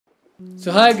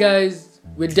So hi guys,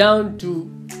 we're down to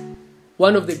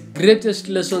one of the greatest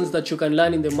lessons that you can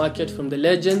learn in the market from the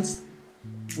legends.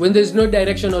 When there's no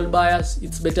directional bias,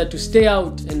 it's better to stay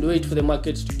out and wait for the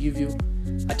market to give you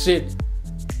a trade.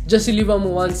 Jesse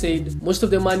Livermore once said, most of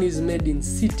the money is made in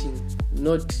sitting,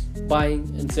 not buying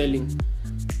and selling.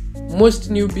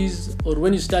 Most newbies, or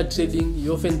when you start trading,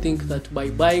 you often think that by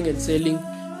buying and selling,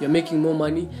 you're making more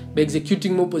money. By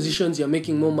executing more positions, you're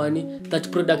making more money.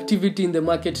 That productivity in the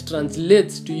market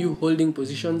translates to you holding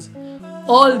positions.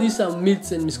 All these are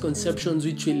myths and misconceptions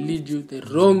which will lead you the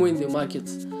wrong way in the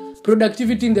markets.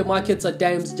 Productivity in the markets at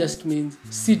times just means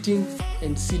sitting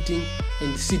and sitting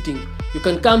and sitting. You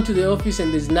can come to the office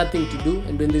and there's nothing to do,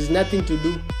 and when there's nothing to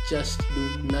do, just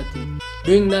do nothing.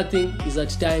 Doing nothing is at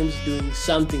times doing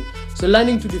something. So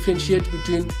learning to differentiate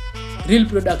between real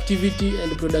productivity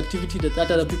and the productivity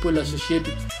that other people associate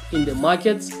in the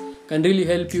markets can really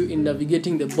help you in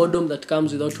navigating the boredom that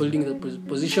comes without holding the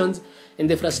positions and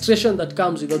the frustration that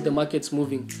comes without the markets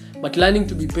moving. But learning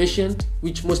to be patient,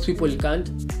 which most people can't,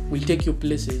 will take you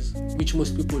places which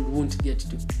most people won't get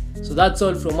to. So that's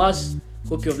all from us.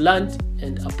 Hope you've learned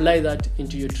and apply that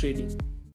into your trading.